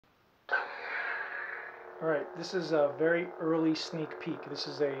Alright, this is a very early sneak peek. This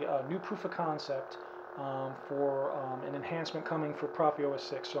is a new proof of concept for an enhancement coming for ProffieOS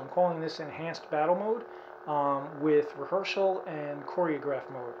 6. So I'm calling this Enhanced Battle Mode with Rehearsal and Choreograph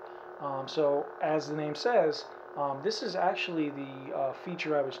Mode. So as the name says, this is actually the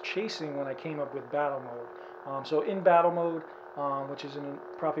feature I was chasing when I came up with Battle Mode. So in Battle Mode, which is in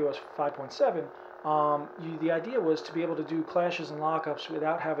ProffieOS 5.7, the idea was to be able to do clashes and lockups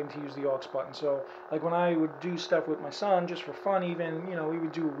without having to use the aux button. So like when I would do stuff with my son just for fun, even, we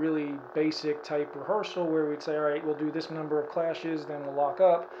would do really basic type rehearsal where we'd say, all right, we'll do this number of clashes, then we'll lock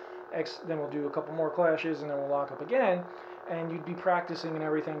up, then we'll do a couple more clashes, and then we'll lock up again, and you'd be practicing and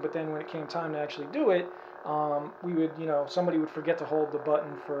everything. But then when it came time to actually do it, we would, somebody would forget to hold the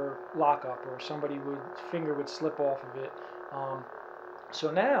button for lockup, or finger would slip off of it.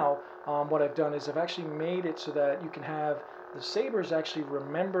 So now what I've done is I've actually made it so that you can have the sabers actually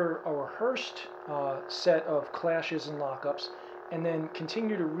remember a rehearsed set of clashes and lockups, and then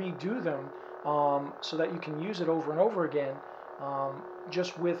continue to redo them so that you can use it over and over again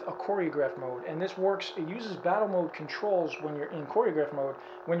just with a choreograph mode. And this works, it uses battle mode controls when you're in choreograph mode.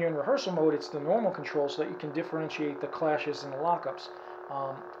 When you're in rehearsal mode, it's the normal controls so that you can differentiate the clashes and the lockups.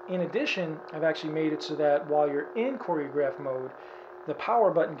 In addition, I've actually made it so that while you're in choreograph mode, the power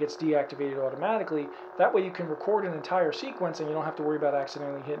button gets deactivated automatically. That way you can record an entire sequence and you don't have to worry about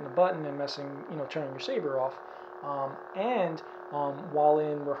accidentally hitting the button and turning your saber off. While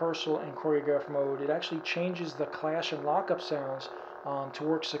in rehearsal and choreograph mode, it actually changes the clash and lockup sounds to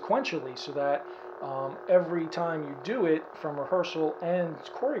work sequentially, so that every time you do it from rehearsal and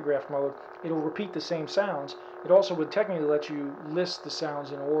choreograph mode, it'll repeat the same sounds. It also would technically let you list the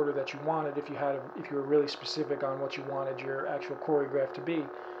sounds in order that you wanted if you were really specific on what you wanted your actual choreograph to be.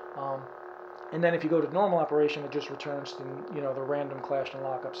 And then if you go to normal operation, it just returns to the random clash and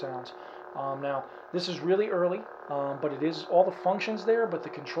lockup sounds. Now this is really early, but it is all the functions there, but the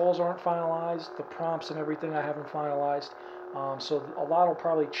controls aren't finalized. The prompts and everything I haven't finalized. So a lot will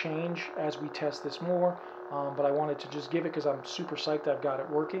probably change as we test this more, but I wanted to just give it because I'm super psyched I've got it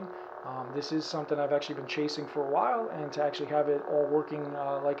working. This is something I've actually been chasing for a while, and to actually have it all working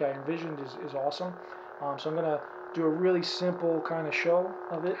like I envisioned is awesome. So I'm going to do a really simple kind of show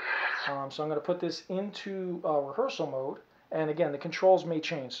of it. So I'm going to put this into rehearsal mode, and again, the controls may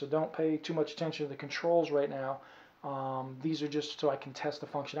change, so don't pay too much attention to the controls right now. These are just so I can test the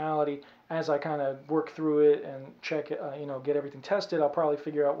functionality. As I kind of work through it and check it, get everything tested, I'll probably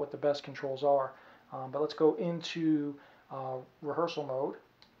figure out what the best controls are. But let's go into rehearsal mode.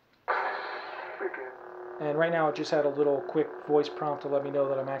 And right now it just had a little quick voice prompt to let me know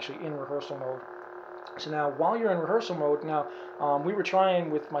that I'm actually in rehearsal mode. So now while you're in rehearsal mode, we were trying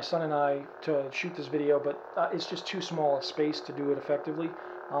with my son and I to shoot this video, but it's just too small a space to do it effectively.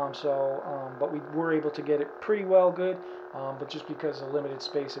 But we were able to get it pretty well good, but just because of limited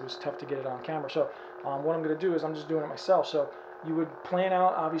space, it was tough to get it on camera. So what I'm going to do is I'm just doing it myself. So you would plan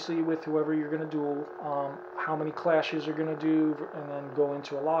out, obviously, with whoever you're going to duel, how many clashes you're going to do, and then go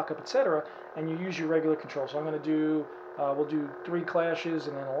into a lockup, etc. And you use your regular controls. So I'm going to do, we'll do 3 clashes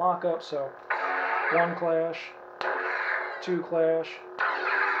and then a lockup. So 1 clash, 2 clash,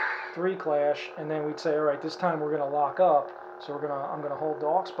 3 clash, and then we'd say, all right, this time we're going to lock up. So I'm gonna hold the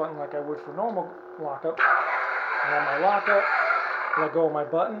aux button like I would for normal lockup. I have my lockup, let go of my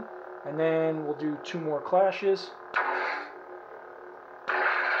button, and then we'll do 2 more clashes.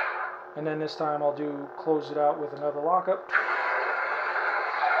 And then this time I'll close it out with another lockup.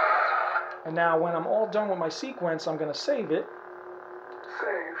 And now when I'm all done with my sequence, I'm gonna save it.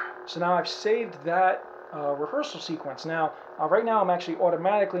 So now I've saved that rehearsal sequence. Now, right now I'm actually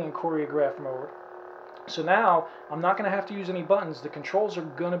automatically in choreograph mode. So now I'm not going to have to use any buttons. The controls are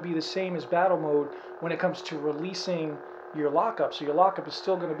going to be the same as battle mode when it comes to releasing your lockup. So your lockup is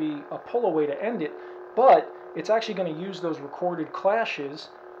still going to be a pull away to end it, but it's actually going to use those recorded clashes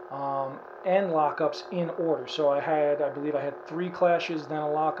and lockups in order. So I believe I had 3 clashes, then a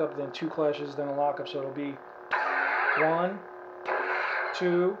lockup, then 2 clashes, then a lockup. So it'll be 1,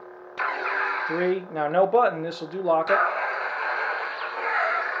 2, 3. Now no button. This will do lockup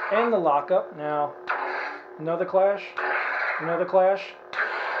and the lockup. Now another clash,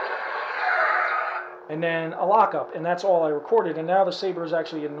 and then a lockup, and that's all I recorded. And now the saber is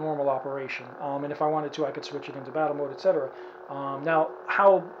actually in normal operation, and if I wanted to, I could switch it into battle mode, etc. Now,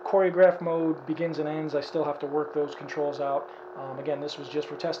 how choreograph mode begins and ends, I still have to work those controls out. Again, this was just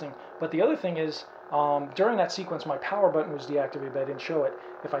for testing. But the other thing is, during that sequence, my power button was deactivated, but I didn't show it.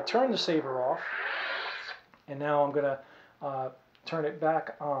 If I turn the saber off, and now I'm going to turn it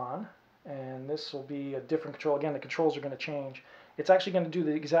back on, and this will be a different control. Again, the controls are going to change. it's actually going to do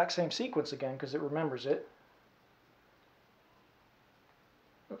the exact same sequence again because it remembers it.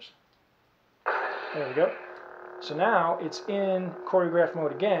 Oops. There we go. So now it's in choreograph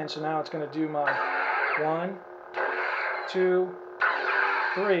mode again, so now it's going to do my 1, 2,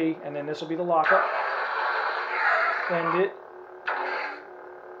 3, and then this will be the lockup. End it.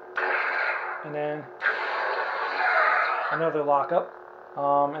 And then another lockup.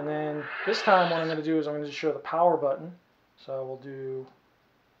 And then this time what I'm going to do is I'm going to just show the power button. So we'll do,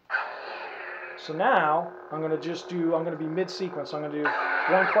 so now I'm going to be mid-sequence. So I'm going to do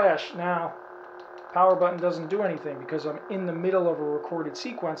one clash. Now, power button doesn't do anything because I'm in the middle of a recorded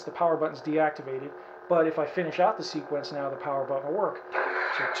sequence. The power button's deactivated. But if I finish out the sequence now, the power button will work.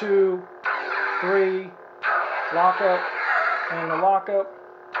 So 2, 3, lockup, and the lockup.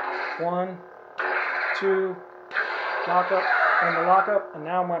 1, 2, lockup, and the lockup, and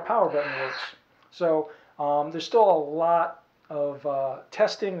now my power button works. So there's still a lot of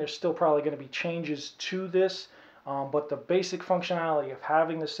testing. There's still probably going to be changes to this, but the basic functionality of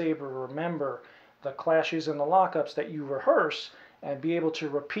having the saber remember the clashes and the lockups that you rehearse and be able to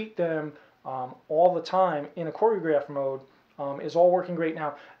repeat them all the time in a choreograph mode is all working great.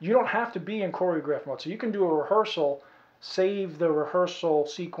 Now, you don't have to be in choreograph mode, so you can do a rehearsal, save the rehearsal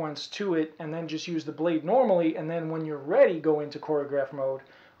sequence to it, and then just use the blade normally, and then when you're ready, go into choreograph mode.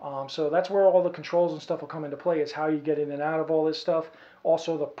 So that's where all the controls and stuff will come into play, is how you get in and out of all this stuff.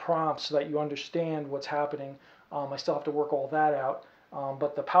 Also the prompts so that you understand what's happening. I still have to work all that out.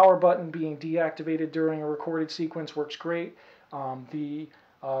 But the power button being deactivated during a recorded sequence works great. The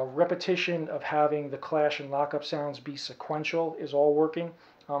repetition of having the clash and lockup sounds be sequential is all working.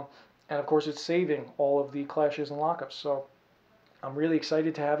 And of course it's saving all of the clashes and lockups. So I'm really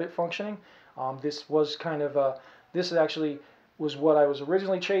excited to have it functioning. This was kind of, this actually was what I was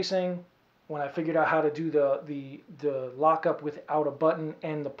originally chasing when I figured out how to do the lockup without a button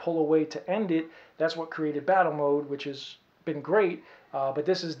and the pull away to end it. That's what created battle mode, which has been great. But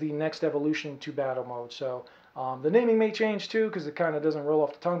this is the next evolution to battle mode. So the naming may change too because it kind of doesn't roll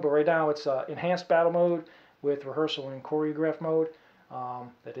off the tongue. But right now it's enhanced battle mode with rehearsal and choreograph mode.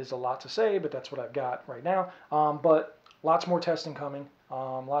 That is a lot to say, but that's what I've got right now. But lots more testing coming,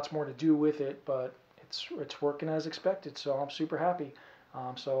 lots more to do with it, but it's working as expected, so I'm super happy.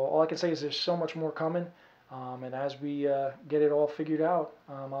 So all I can say is there's so much more coming, and as we get it all figured out,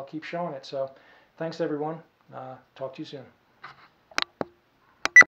 I'll keep showing it. So thanks everyone. Talk to you soon.